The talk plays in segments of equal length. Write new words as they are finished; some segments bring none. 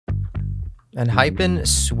Enhypen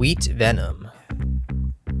Sweet Venom.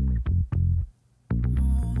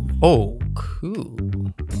 Oh, cool.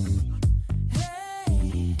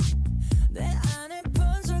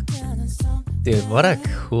 Dude, what a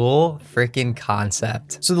cool freaking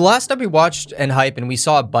concept. So the last time we watched Enhypen, we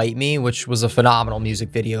saw Bite Me, which was a phenomenal music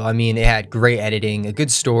video. I mean, it had great editing, a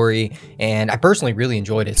good story, and I personally really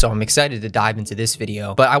enjoyed it. So I'm excited to dive into this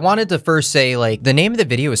video. But I wanted to first say, like, the name of the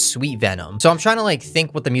video is Sweet Venom. So I'm trying to like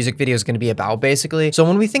think what the music video is going to be about, basically. So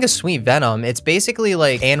when we think of Sweet Venom, it's basically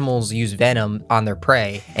like animals use venom on their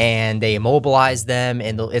prey and they immobilize them,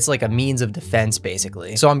 and it's like a means of defense,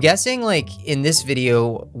 basically. So I'm guessing like in this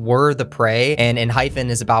video, we're the prey, and Enhypen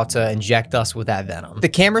is about to inject us with that venom. The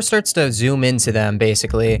camera starts to zoom into them,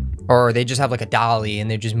 basically, or they just have like a dolly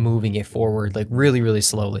and they're just moving it forward like really, really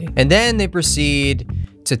slowly. And then they proceed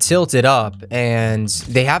to tilt it up, and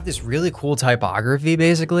they have this really cool typography,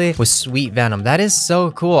 basically, with Sweet Venom. That is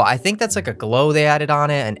so cool. I think that's like a glow they added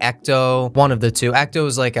on it, an ecto, one of the two. Ecto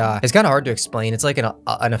is like it's kind of hard to explain. It's like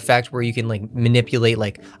an effect where you can like manipulate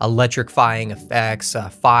like electrifying effects,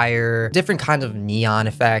 fire, different kinds of neon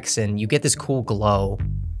effects, and you get this cool glow,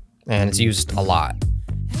 and it's used a lot.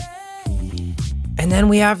 And then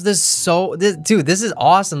we have this, dude, this is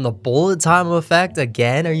awesome. The bullet time effect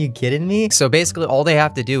again. Are you kidding me? So basically all they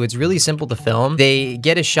have to do, it's really simple to film. They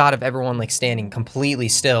get a shot of everyone like standing completely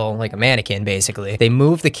still, like a mannequin, basically. They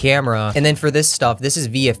move the camera. And then for this stuff, this is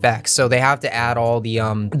VFX. So they have to add all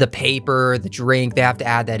the paper, the drink, they have to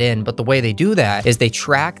add that in. But the way they do that is they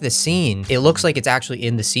track the scene. It looks like it's actually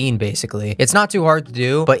in the scene, basically. It's not too hard to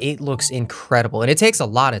do, but it looks incredible. And it takes a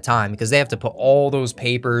lot of time because they have to put all those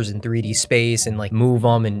papers in 3D space and like move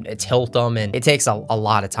them and tilt them, and it takes a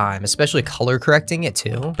lot of time, especially color correcting it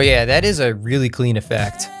too. But yeah, that is a really clean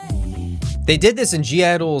effect. They did this in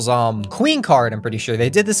G-Idol's Queen Card, I'm pretty sure. They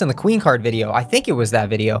did this in the Queen Card video. I think it was that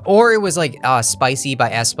video. Or it was like Spicy by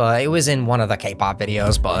aespa. It was in one of the K-pop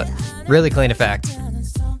videos, but really clean effect.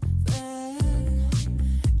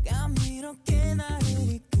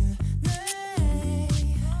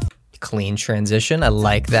 Clean transition, I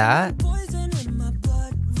like that.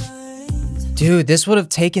 Dude, this would have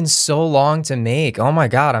taken so long to make. Oh my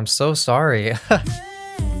God, I'm so sorry.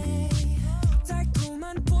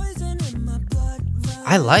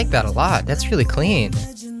 I like that a lot. That's really clean.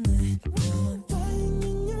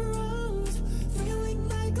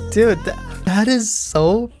 Dude, that is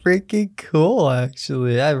so freaking cool,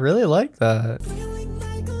 actually. I really like that.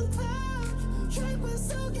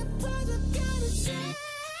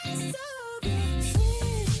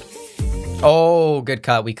 Oh, good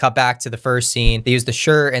cut. We cut back to the first scene. They used the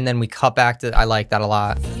shirt and then we cut back to, I like that a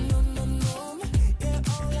lot.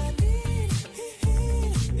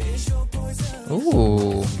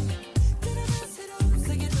 Ooh.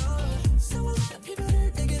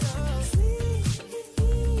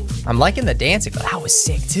 I'm liking the dancing. That was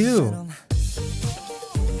sick too.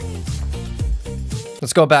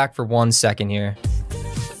 Let's go back for 1 second here.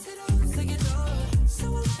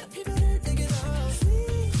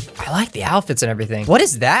 I like the outfits and everything. What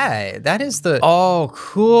is that? That is the... Oh,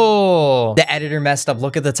 cool. The editor messed up.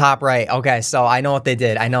 Look at the top right. Okay, so I know what they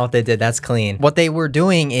did. I know what they did. That's clean. What they were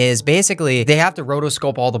doing is basically they have to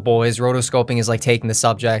rotoscope all the boys. Rotoscoping is like taking the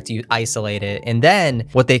subject, you isolate it. And then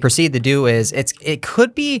what they proceed to do is it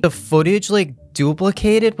could be the footage like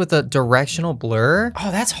duplicated with a directional blur. Oh,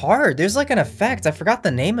 that's hard. There's like an effect. I forgot the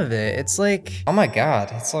name of it. It's like, oh my God.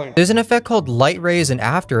 It's like, there's an effect called light rays in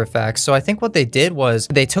After Effects. So I think what they did was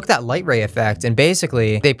they took that light ray effect and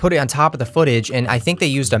basically they put it on top of the footage. And I think they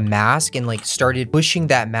used a mask and like started pushing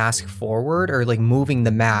that mask forward, or like moving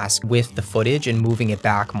the mask with the footage and moving it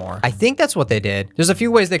back more. I think that's what they did. There's a few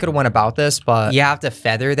ways they could have went about this, but you have to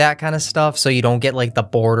feather that kind of stuff so you don't get like the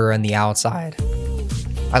border on the outside.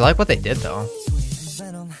 I like what they did though.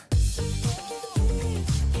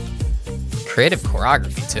 Creative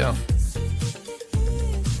choreography too.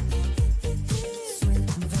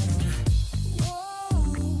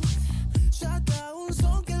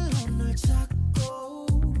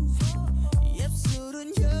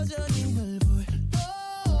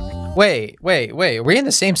 Wait, are we in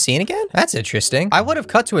the same scene again? That's interesting. I would have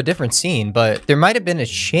cut to a different scene, but there might have been a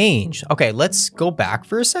change. Okay, let's go back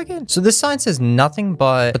for a second. So this sign says nothing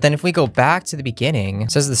but then if we go back to the beginning,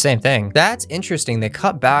 it says the same thing. That's interesting. They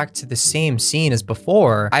cut back to the same scene as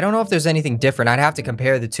before. I don't know if there's anything different. I'd have to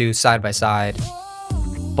compare the two side by side,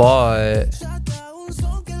 but...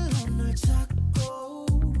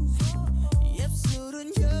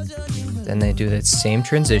 Then they do that same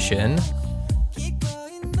transition.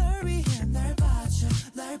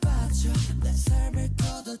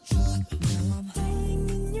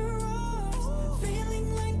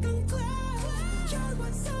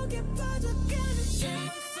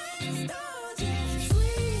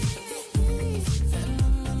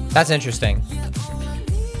 That's interesting.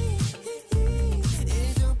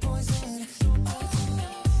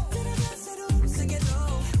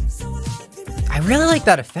 I really like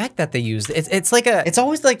that effect that they used. It's like it's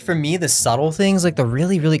always like, for me, the subtle things, like the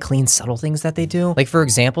really, really clean subtle things that they do. Like, for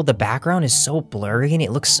example, the background is so blurry and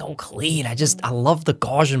it looks so clean. I love the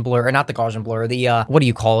Gaussian blur, or not the Gaussian blur, the, what do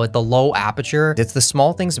you call it? The low aperture. It's the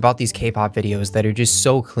small things about these K-pop videos that are just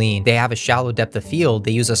so clean. They have a shallow depth of field.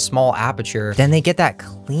 They use a small aperture. Then they get that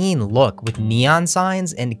clean look with neon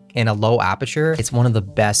signs and a low aperture. It's one of the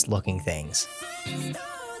best looking things.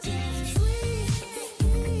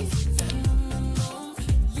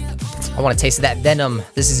 I want a taste of that venom.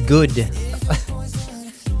 This is good.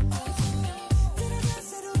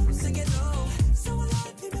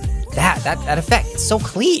 that effect, it's so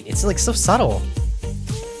clean. It's like so subtle.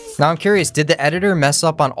 Now I'm curious, did the editor mess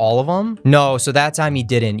up on all of them? No, so that time he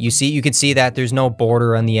didn't. You can see that there's no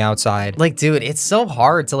border on the outside. Like, dude, it's so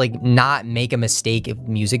hard to like not make a mistake in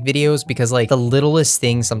music videos, because like the littlest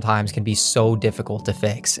thing sometimes can be so difficult to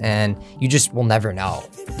fix, and you just will never know.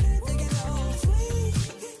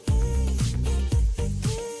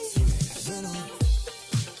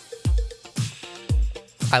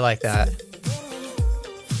 I like that.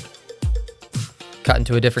 Cut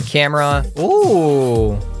into a different camera.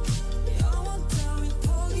 Ooh.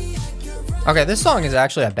 Okay, this song is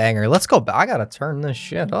actually a banger. Let's go back. I gotta turn this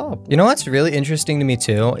shit up. You know what's really interesting to me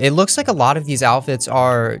too? It looks like a lot of these outfits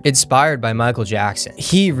are inspired by Michael Jackson.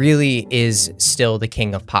 He really is still the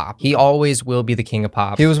king of pop. He always will be the king of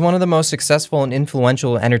pop. He was one of the most successful and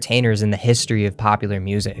influential entertainers in the history of popular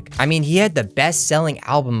music. I mean, he had the best-selling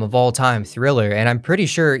album of all time, Thriller, and I'm pretty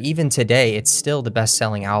sure even today, it's still the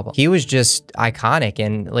best-selling album. He was just iconic,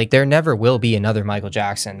 and like, there never will be another Michael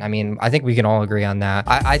Jackson. I mean, I think we can all agree on that.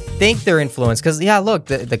 I think they're influence, because yeah, look,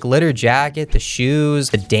 the glitter jacket, the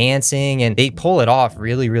shoes, the dancing, and they pull it off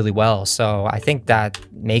really, really well. So I think that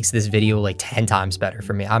makes this video like 10 times better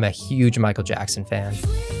for me. I'm a huge Michael Jackson fan.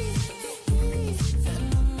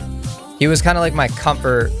 He was kind of like my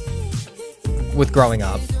comfort with growing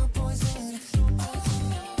up.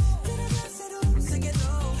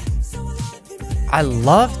 I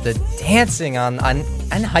love the dancing on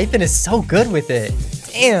Enhypen is so good with it.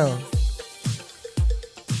 Damn.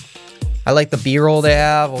 I like the B-roll they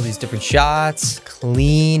have, all these different shots,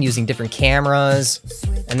 clean, using different cameras.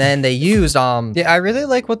 And then they used, yeah, I really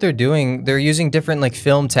like what they're doing. They're using different like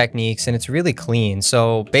film techniques, and it's really clean.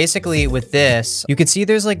 So basically with this, you can see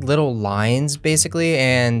there's like little lines basically,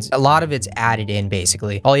 and a lot of it's added in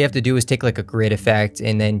basically. All you have to do is take like a grid effect,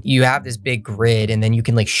 and then you have this big grid, and then you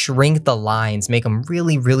can like shrink the lines, make them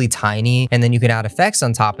really, really tiny. And then you can add effects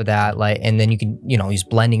on top of that, like, and then you can, you know, use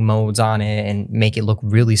blending modes on it and make it look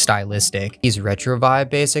really stylistic. Use retro vibe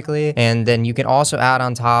basically. And then you can also add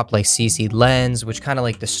on top like CC lens, which kind of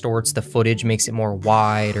like distorts the footage, makes it more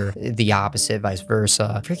wide, or the opposite, vice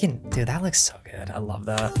versa. Freaking, dude, that looks so good. I love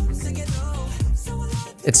that.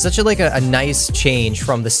 It's such a like a nice change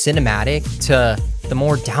from the cinematic to the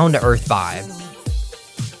more down-to-earth vibe.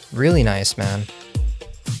 Really nice, man.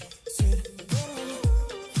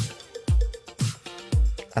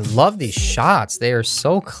 I love these shots. They are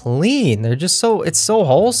so clean. They're just so, it's so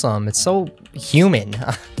wholesome. It's so human.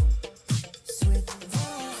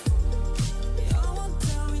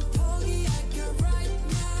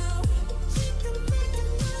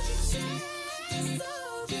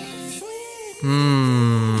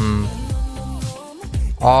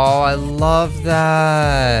 Oh, I love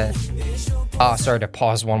that. Oh, sorry to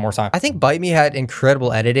pause one more time. I think Bite Me had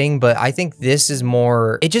incredible editing, but I think this is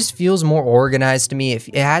more, it just feels more organized to me.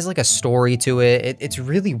 It has like a story to it. It's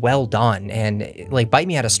really well done. And like Bite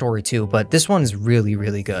Me had a story too, but this one's really,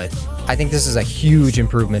 really good. I think this is a huge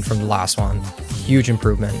improvement from the last one. Huge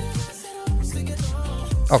improvement.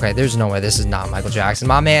 Okay, there's no way this is not Michael Jackson.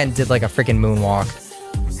 My man did like a freaking moonwalk.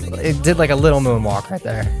 It did like a little moonwalk right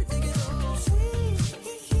there.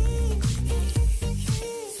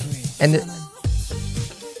 And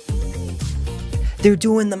they're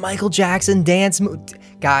doing the Michael Jackson dance move.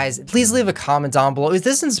 Guys, please leave a comment down below. Is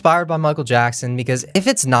this inspired by Michael Jackson? Because if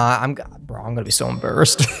it's not, I'm gonna be so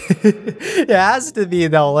embarrassed. It has to be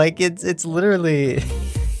though. Like it's literally,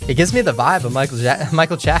 it gives me the vibe of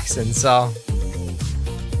Michael Jackson. So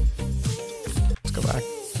let's go back.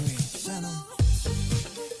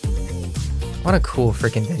 What a cool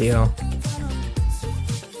freaking video.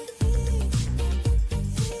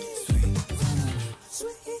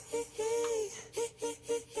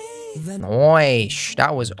 Nice.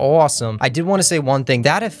 That was awesome. I did want to say one thing.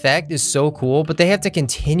 That effect is so cool, but they have to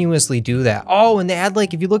continuously do that. Oh, and they add,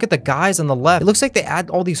 like, if you look at the guys on the left, it looks like they add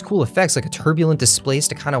all these cool effects, like a turbulent displace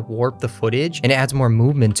to kind of warp the footage, and it adds more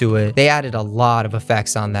movement to it. They added a lot of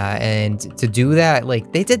effects on that, and to do that,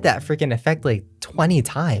 like, they did that freaking effect like 20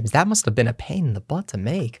 times. That must have been a pain in the butt to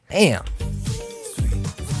make. Damn.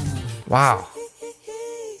 Wow.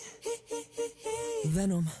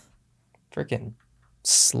 Venom. Freaking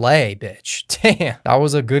slay, bitch. Damn. That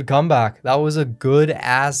was a good comeback. That was a good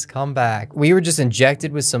ass comeback. We were just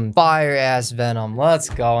injected with some fire ass Venom. Let's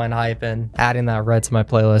go, Enhypen. Adding that red to my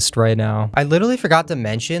playlist right now. I literally forgot to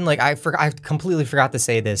mention, like, I completely forgot to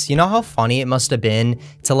say this. You know how funny it must have been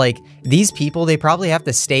to, like, these people, they probably have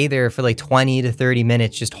to stay there for like 20 to 30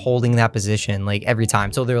 minutes just holding that position, like, every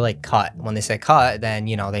time. So they're like cut. When they say cut, then,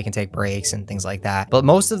 you know, they can take breaks and things like that. But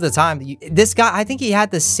most of the time, this guy, I think he had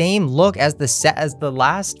the same look as the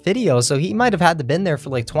last video, so he might have had to been there for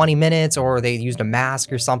like 20 minutes, or they used a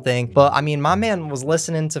mask or something. But I mean, my man was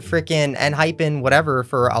listening to freaking Enhypen whatever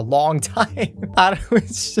for a long time.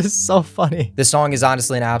 It's just so funny. This song is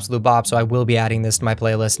honestly an absolute bop, so I will be adding this to my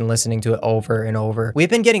playlist and listening to it over and over. We've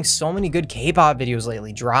been getting so many good K-pop videos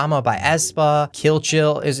lately. Drama by aespa, Kill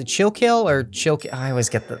Chill, is it Chill Kill or Chill Kill? I always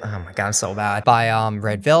get the, oh my god, I'm so bad. By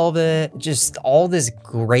Red Velvet, just all this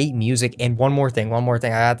great music. And one more thing I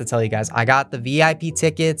have to tell you guys, I got the VIP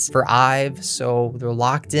tickets for IVE, so they're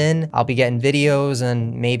locked in. I'll be getting videos,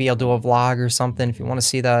 and maybe I'll do a vlog or something. If you want to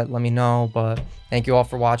see that, let me know. But thank you all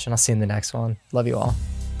for watching. I'll see you in the next one. Love you all.